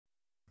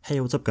Hey,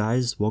 what's up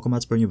guys? Welcome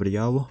back to a brand new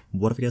video.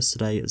 What if I guess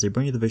today is a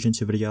brand new Division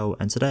 2 video,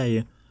 and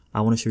today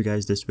I want to show you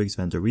guys this week's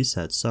vendor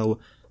reset. So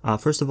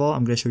first of all,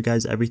 I'm going to show you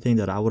guys everything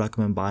that I would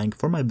recommend buying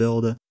for my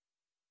build.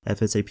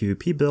 If it's a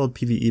PvP build,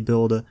 PvE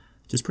build,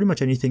 just pretty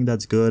much anything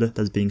that's good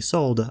that's being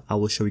sold, I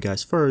will show you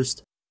guys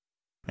first.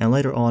 And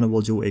later on,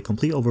 we'll do a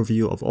complete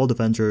overview of all the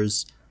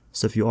vendors.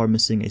 So if you are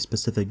missing a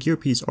specific gear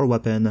piece or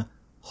weapon,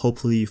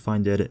 hopefully you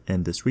find it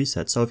in this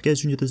reset. So if you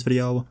guys are new to this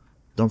video,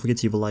 don't forget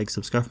to leave a like,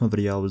 subscribe for my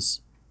videos,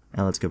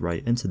 and let's get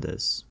right into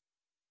this.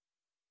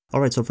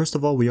 Alright, so first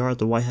of all, we are at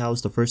the White House.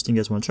 The first thing you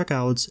guys want to check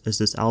out is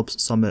this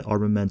Alps Summit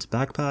Armament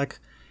backpack.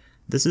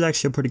 This is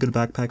actually a pretty good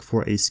backpack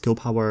for a skill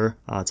power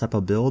type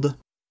of build.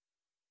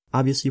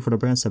 Obviously, for the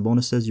brand set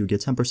bonuses, you get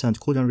 10%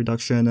 cooldown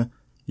reduction,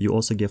 you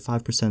also get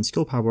 5%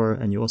 skill power,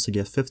 and you also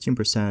get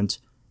 15%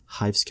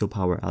 hive skill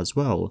power as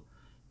well.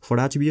 For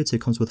the attributes, it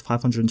comes with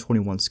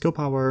 521 skill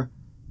power,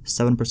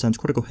 7%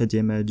 critical hit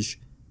damage,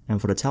 and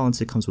for the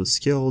talents, it comes with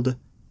skilled,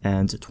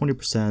 and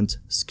 20%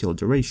 skill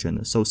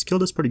duration. So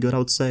skilled is pretty good, I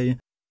would say.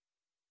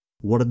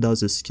 What it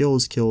does is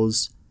skills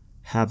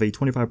have a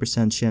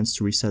 25% chance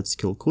to reset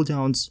skill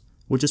cooldowns,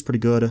 which is pretty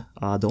good.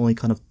 The only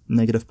kind of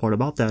negative part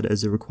about that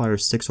is it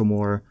requires 6 or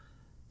more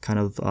kind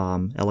of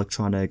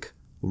electronic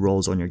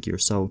rolls on your gear.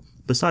 So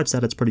besides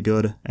that, it's pretty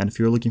good. And if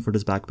you're looking for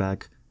this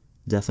backpack,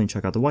 definitely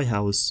check out the White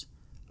House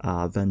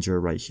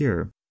vendor right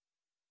here.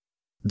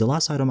 The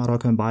last item I'd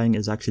recommend buying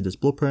is actually this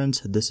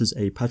blueprint. This is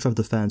a Petrov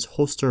Defense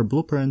holster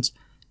blueprint,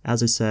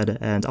 as I said,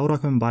 and I would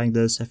recommend buying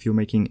this if you're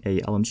making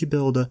a LMG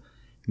build.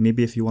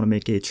 Maybe if you want to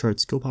make a chart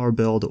skill power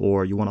build,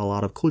 or you want a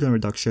lot of cooldown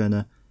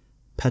reduction,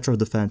 Petrov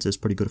Defense is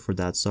pretty good for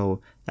that. So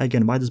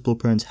again, buy this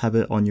blueprint, have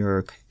it on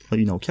your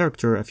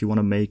character. If you want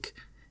to make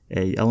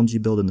a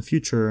LMG build in the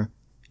future,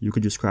 you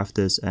could just craft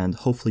this and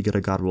hopefully get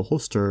a God Roll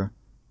holster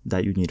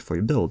that you need for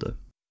your build.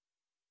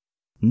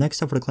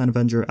 Next up for the Clan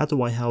Avenger at the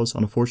White House,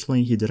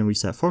 unfortunately he didn't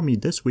reset for me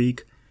this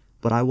week,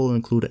 but I will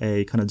include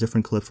a kind of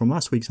different clip from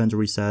last week's vendor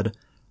reset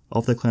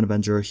of the Clan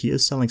Avenger. He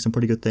is selling some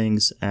pretty good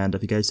things, and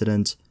if you guys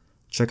didn't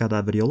check out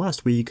that video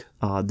last week,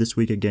 this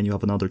week again you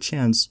have another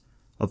chance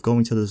of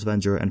going to this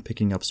vendor and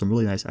picking up some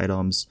really nice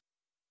items.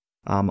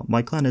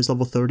 My clan is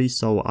level 30,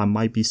 so I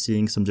might be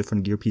seeing some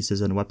different gear pieces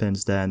and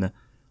weapons than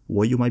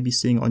what you might be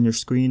seeing on your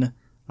screen,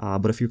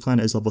 but if your clan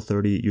is level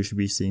 30, you should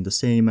be seeing the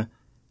same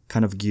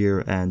kind of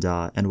gear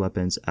and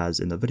weapons as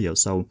in the video.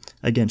 So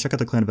again, check out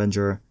the Clan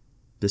Avenger.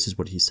 This is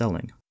what he's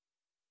selling.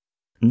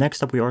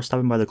 Next up, we are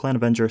stopping by the Clan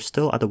Avenger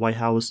still at the White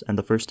House, and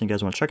the first thing you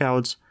guys want to check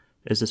out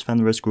is this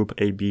FENRIS Group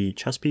AB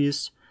chest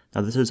piece.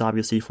 Now this is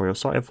obviously for your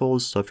assault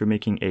rifles, so if you're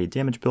making a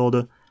damage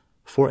build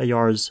for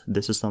ARs,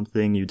 this is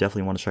something you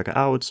definitely want to check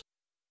out.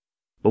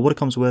 But what it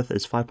comes with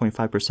is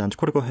 5.5%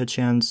 critical hit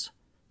chance,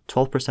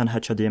 12%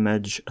 headshot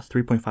damage,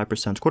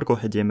 3.5% critical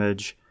hit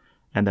damage,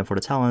 and then for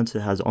the talent,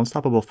 it has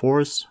Unstoppable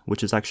Force,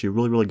 which is actually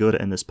really good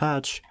in this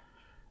patch,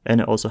 and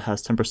it also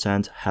has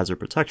 10% hazard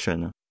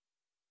protection.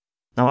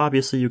 Now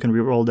obviously you can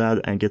reroll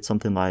that and get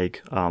something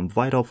like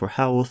Vital for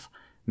health,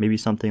 maybe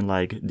something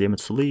like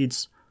Damage to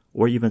Leads,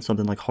 or even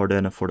something like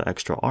Harden for the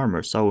extra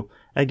armor. So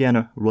again,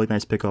 a really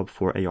nice pickup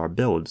for AR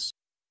builds.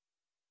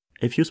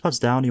 A few spots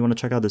down, you want to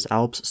check out this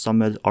Alps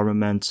Summit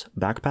Armament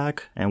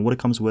backpack, and what it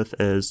comes with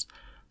is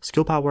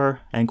skill power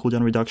and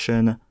cooldown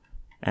reduction,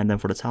 and then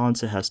for the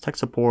talents it has tech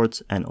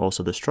support and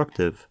also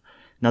destructive.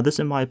 Now this,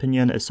 in my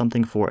opinion, is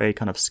something for a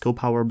kind of skill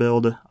power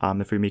build.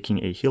 If you're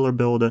making a healer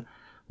build,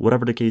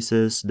 whatever the case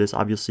is, this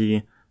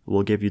obviously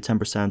will give you 10%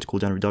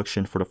 cooldown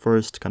reduction for the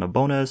first kind of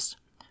bonus,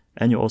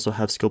 and you also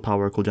have skill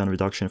power cooldown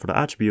reduction for the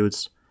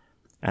attributes,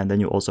 and then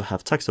you also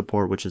have tech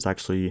support, which is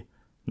actually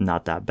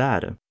not that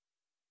bad.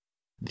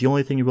 The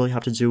only thing you really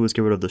have to do is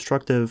get rid of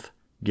destructive,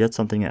 get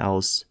something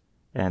else,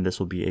 and this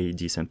will be a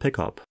decent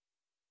pickup.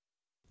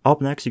 Up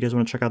next, you guys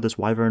want to check out this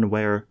Wyvern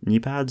Wear knee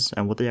pads,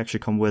 and what they actually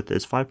come with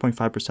is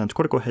 5.5%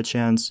 critical hit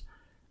chance,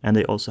 and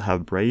they also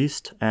have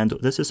Braced, and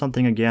this is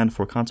something again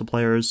for console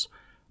players.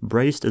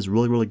 Braced is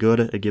really good.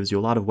 It gives you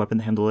a lot of weapon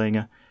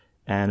handling,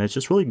 and it's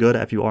just really good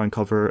if you are in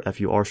cover,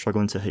 if you are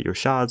struggling to hit your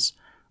shots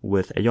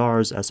with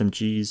ARs,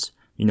 SMGs,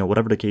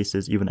 whatever the case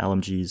is, even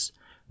LMGs.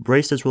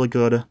 Braced is really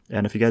good,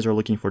 and if you guys are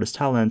looking for this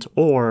talent,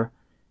 or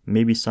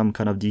maybe some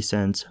kind of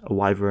decent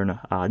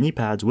Wyvern knee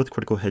pads with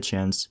critical hit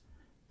chance,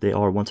 they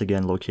are once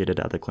again located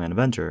at the Clan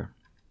Avenger.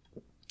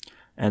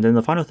 And then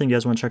the final thing you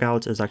guys want to check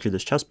out is actually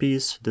this chest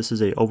piece. This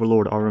is a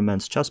Overlord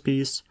Armaments chest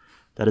piece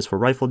that is for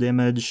rifle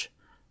damage.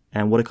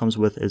 And what it comes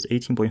with is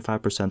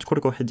 18.5%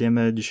 critical hit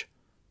damage,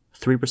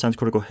 3%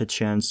 critical hit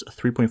chance,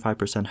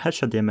 3.5%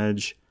 headshot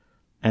damage,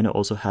 and it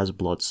also has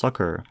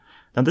Bloodsucker.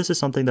 Now this is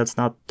something that's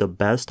not the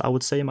best, I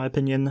would say, in my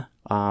opinion,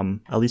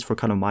 at least for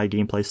kind of my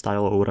gameplay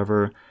style or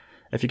whatever.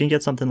 If you can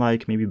get something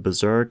like maybe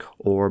Berserk,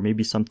 or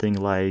maybe something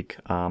like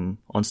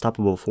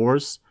Unstoppable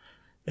Force,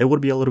 it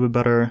would be a little bit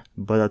better,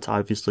 but that's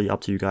obviously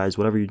up to you guys,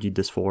 whatever you need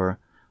this for.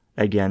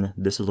 Again,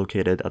 this is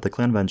located at the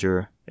Clan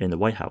Avenger in the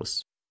White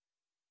House.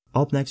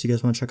 Up next, you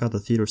guys want to check out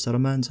the Theater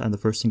Settlement, and the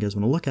first thing you guys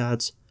want to look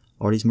at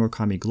are these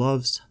MURAKAMI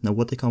gloves. Now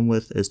what they come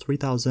with is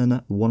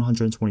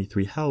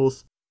 3,123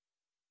 health,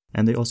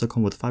 and they also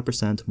come with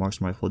 5%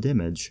 marksman rifle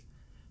damage.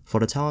 For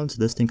the talent,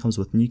 this thing comes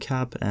with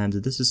kneecap, and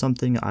this is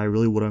something I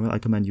really would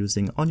recommend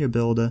using on your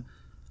build.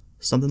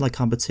 Something like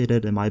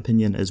compensated, in my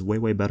opinion, is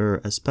way better,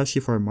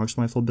 especially for a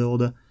marksman rifle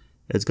build.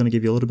 It's going to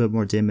give you a little bit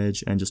more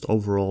damage, and just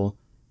overall,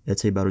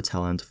 it's a better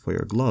talent for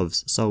your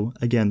gloves. So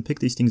again, pick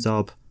these things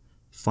up,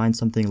 find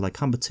something like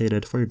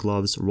compensated for your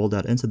gloves, roll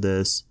that into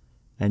this,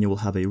 and you will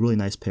have a really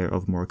nice pair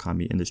of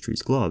Murakami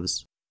Industries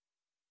gloves.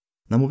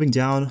 Now moving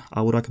down,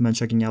 I would recommend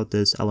checking out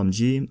this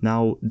LMG.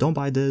 Now don't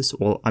buy this,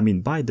 well I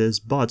mean buy this,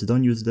 but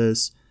don't use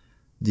this.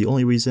 The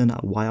only reason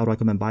why I would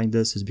recommend buying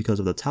this is because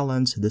of the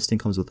talent. This thing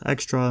comes with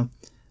extra,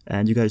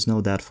 and you guys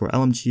know that for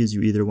LMGs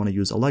you either want to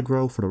use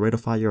Allegro for the rate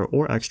of fire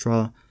or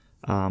extra.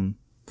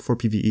 For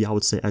PvE I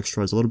would say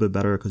extra is a little bit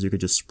better because you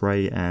could just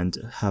spray and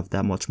have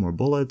that much more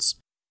bullets.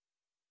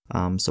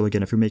 So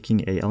again, if you're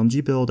making a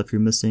LMG build, if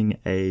you're missing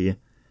a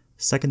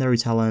secondary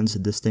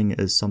talent, this thing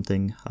is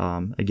something,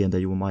 again, that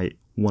you might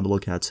want to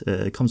look at.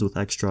 It comes with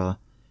extra,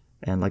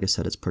 and like I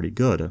said, it's pretty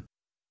good.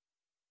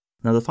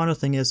 Now the final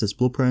thing is this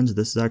blueprint.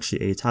 This is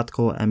actually a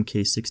tactical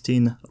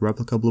MK16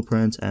 replica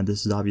blueprint, and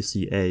this is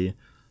obviously a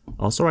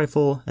assault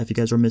rifle. If you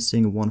guys are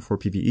missing one for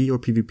PvE or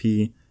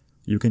PvP,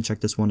 you can check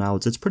this one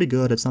out. It's pretty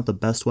good. It's not the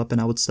best weapon,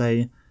 I would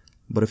say,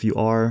 but if you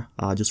are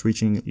just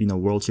reaching,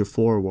 World Tier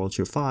 4, World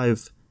Tier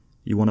 5,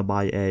 you want to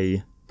buy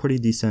a pretty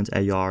decent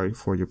AR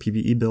for your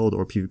PvE build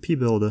or PvP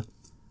build,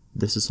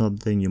 this is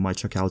something you might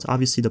check out.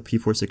 Obviously the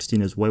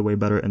P416 is way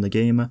better in the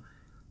game,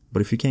 but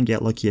if you can't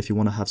get lucky, if you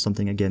want to have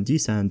something again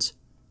decent,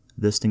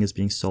 this thing is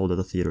being sold at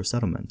the theater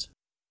settlement.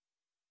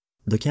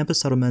 The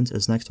campus settlement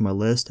is next to my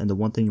list, and the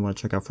one thing you want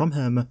to check out from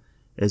him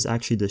is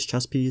actually this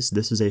chest piece.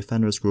 This is a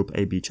FENRIS Group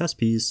AB chest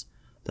piece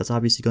that's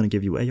obviously going to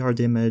give you AR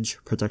damage,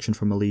 protection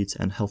from elites,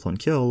 and health on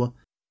kill.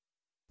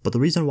 But the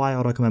reason why I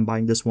would recommend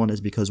buying this one is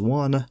because,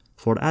 one,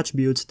 for the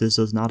attributes, this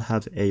does not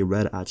have a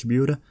red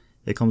attribute.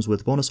 It comes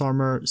with bonus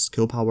armor,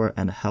 skill power,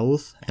 and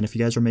health. And if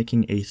you guys are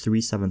making a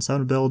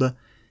 377 build,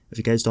 if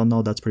you guys don't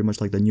know, that's pretty much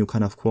like the new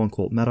kind of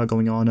quote-unquote meta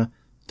going on.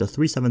 The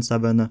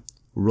 377,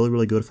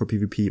 really good for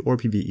PvP or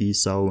PvE,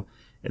 so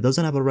it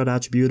doesn't have a red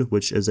attribute,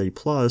 which is a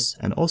plus.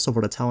 And also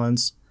for the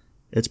talents,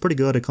 it's pretty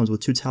good. It comes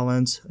with 2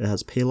 talents. It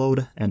has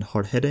payload and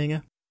hard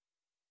hitting.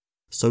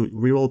 So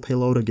reroll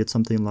payload to get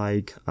something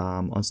like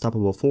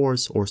Unstoppable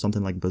Force or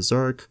something like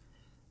Berserk,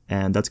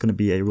 and that's going to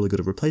be a really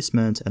good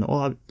replacement. And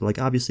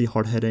obviously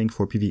hard hitting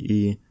for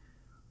PvE,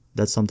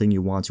 that's something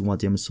you want. You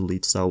want damage to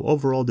elites. So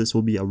overall, this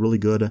will be a really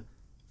good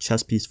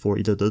chess piece for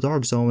either the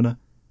Dark Zone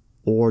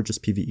or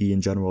just PvE in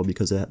general,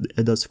 because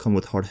it does come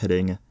with hard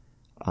hitting,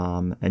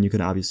 and you can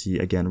obviously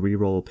again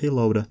reroll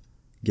payload,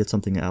 get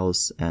something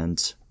else,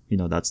 and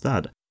that's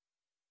that.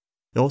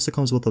 It also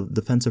comes with a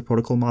defensive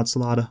protocol mod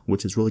slot,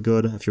 which is really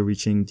good if you're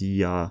reaching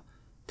the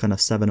kind of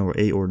 7 or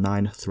 8 or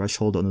 9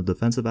 threshold on the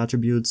defensive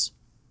attributes.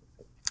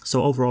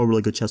 So overall,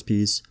 really good chess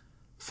piece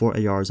for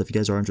ARs. If you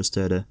guys are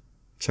interested,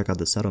 check out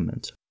the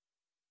settlement.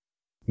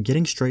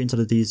 Getting straight into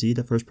the DZ,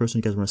 the first person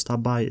you guys want to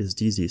stop by is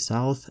DZ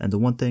South, and the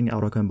one thing I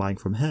would recommend buying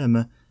from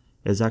him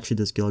is actually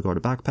this GILA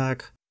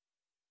backpack.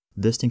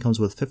 This thing comes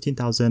with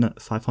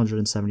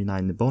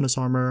 15,579 bonus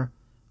armor,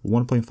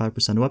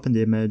 1.5% weapon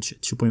damage,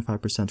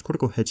 2.5%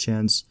 critical hit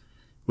chance,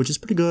 which is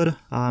pretty good.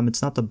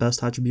 It's not the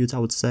best attributes, I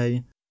would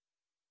say,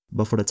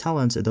 but for the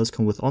talents, it does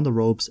come with On the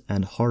Ropes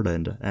and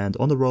Hardened. And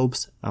On the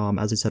Ropes,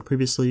 as I said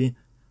previously,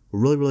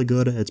 really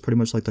good. It's pretty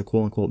much like the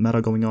quote-unquote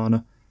meta going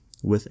on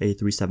with a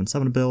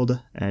 377 build,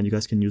 and you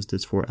guys can use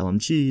this for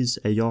LMGs,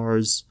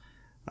 ARs,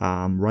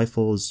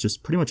 rifles,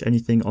 just pretty much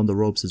anything. On the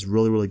Ropes is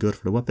really good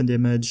for the weapon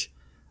damage.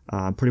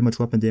 Pretty much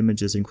weapon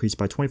damage is increased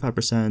by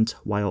 25%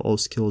 while all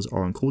skills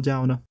are on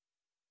cooldown.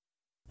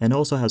 And it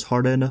also has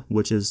Harden,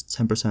 which is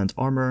 10%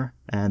 armor,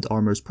 and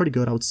armor is pretty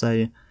good, I would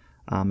say,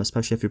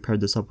 especially if you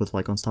paired this up with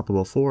like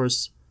Unstoppable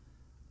Force.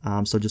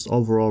 So just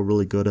overall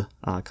really good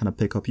kind of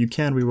pickup. You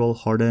can reroll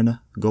Harden,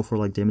 go for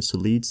like damage to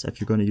elites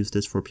if you're going to use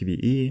this for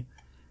PvE,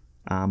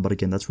 but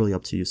again, that's really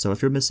up to you. So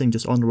if you're missing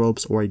just On the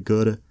Ropes or a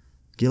good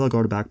GILA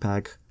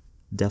backpack,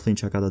 definitely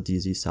check out the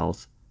DZ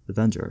South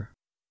Avenger.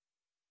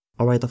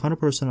 Alright, the final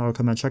person I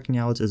recommend checking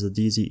out is the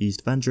DZ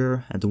East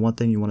Avenger, and the one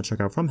thing you want to check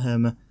out from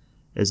him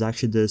is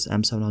actually this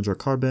M700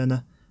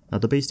 Carbon. Now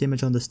the base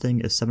damage on this thing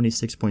is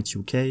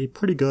 76.2k,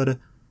 pretty good,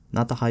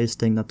 not the highest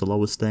thing, not the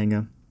lowest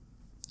thing.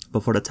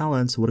 But for the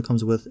talents, what it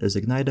comes with is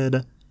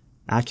Ignited,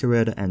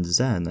 Accurate, and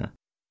Zen.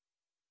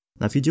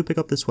 Now if you do pick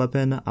up this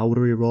weapon, I would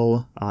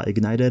reroll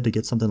Ignited to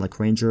get something like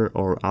Ranger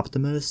or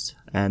Optimist,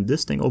 and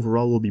this thing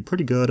overall will be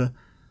pretty good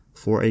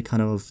for a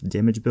kind of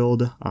damage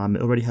build. It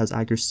already has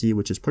accuracy,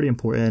 which is pretty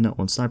important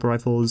on sniper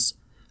rifles.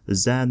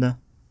 Zen,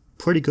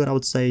 pretty good, I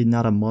would say,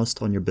 not a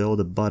must on your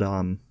build, but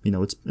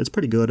it's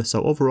pretty good.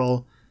 So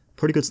overall,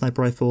 pretty good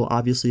sniper rifle.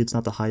 Obviously, it's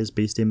not the highest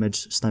base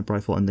damage sniper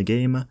rifle in the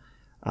game.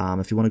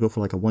 If you want to go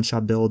for like a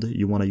one-shot build,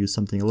 you want to use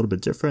something a little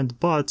bit different,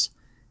 but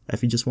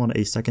if you just want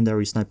a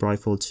secondary sniper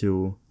rifle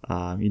to,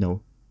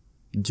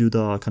 do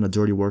the kind of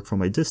dirty work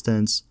from a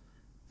distance,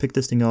 pick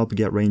this thing up,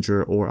 get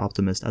Ranger or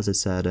Optimist, as I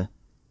said,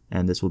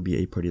 and this will be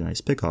a pretty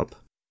nice pickup.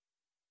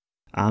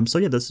 So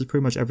yeah, this is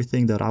pretty much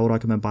everything that I would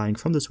recommend buying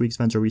from this week's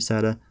vendor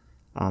reset.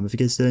 If you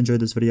guys did enjoy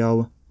this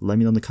video, let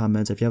me know in the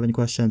comments. If you have any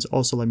questions,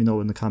 also let me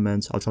know in the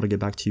comments. I'll try to get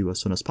back to you as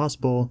soon as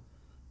possible.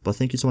 But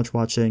thank you so much for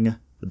watching.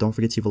 Don't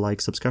forget to leave a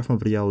like, subscribe for more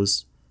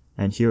videos,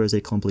 and here is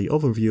a complete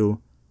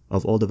overview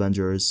of all the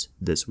vendors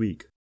this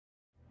week.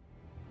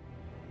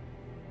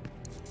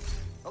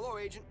 Hello,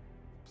 Agent.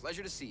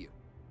 Pleasure to see you.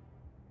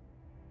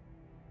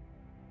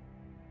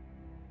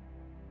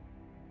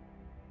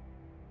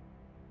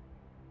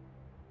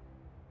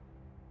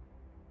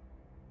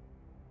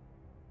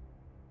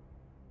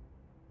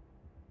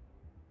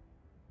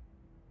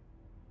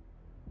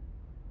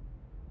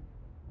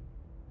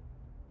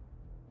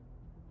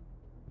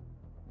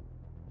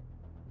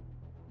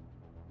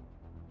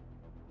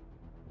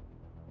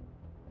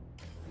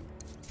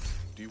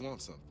 Do you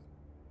want something?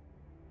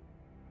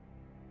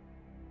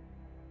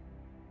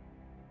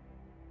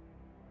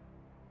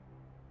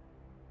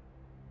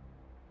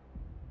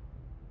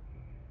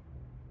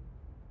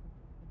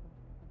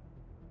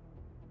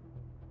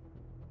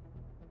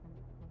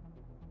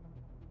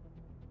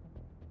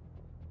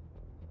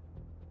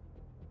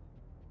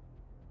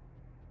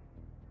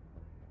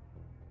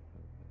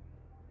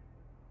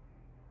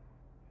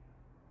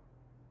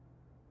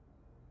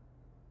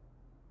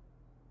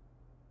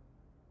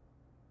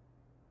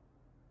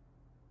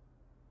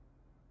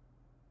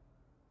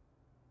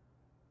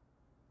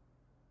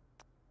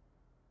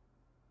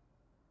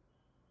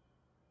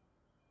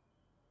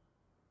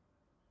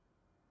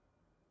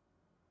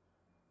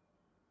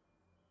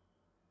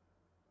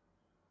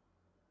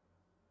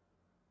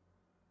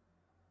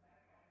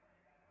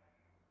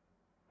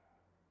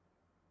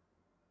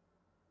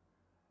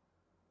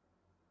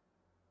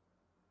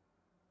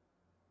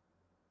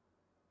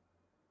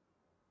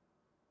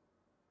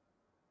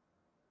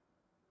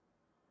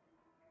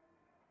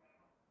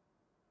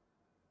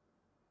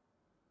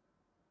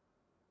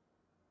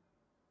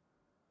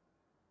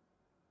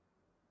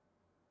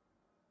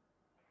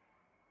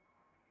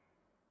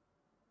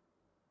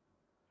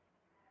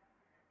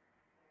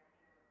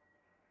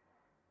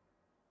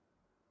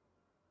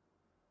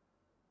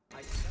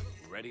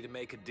 Ready to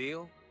make a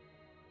deal?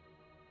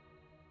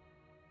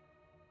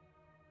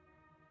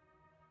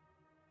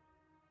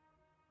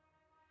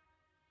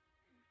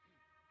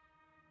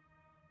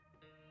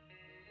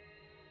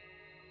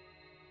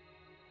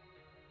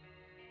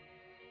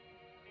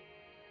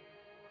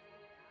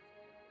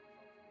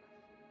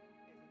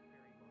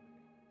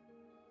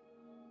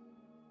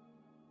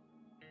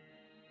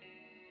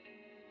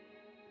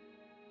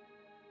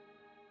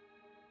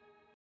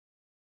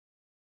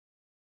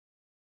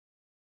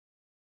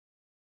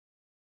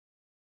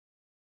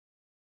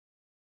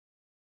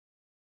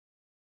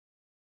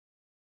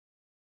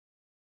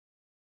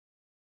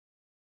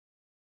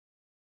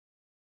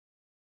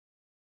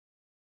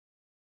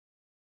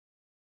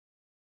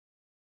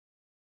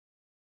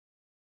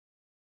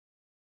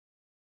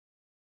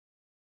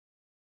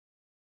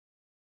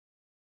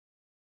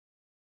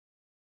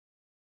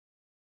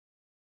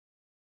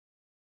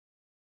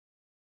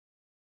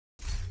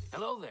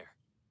 Hello there.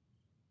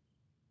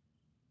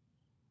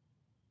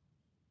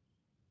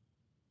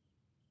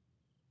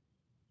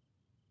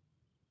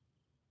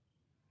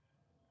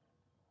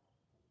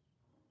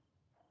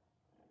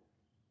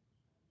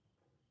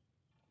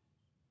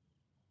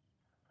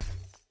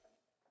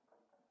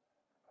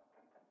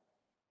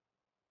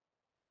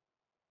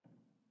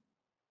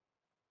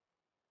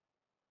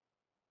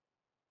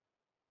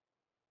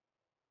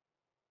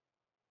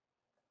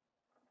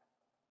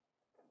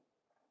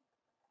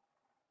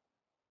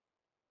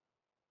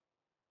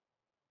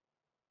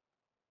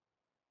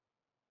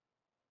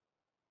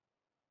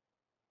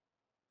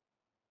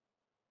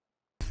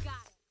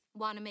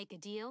 Want to make a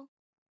deal?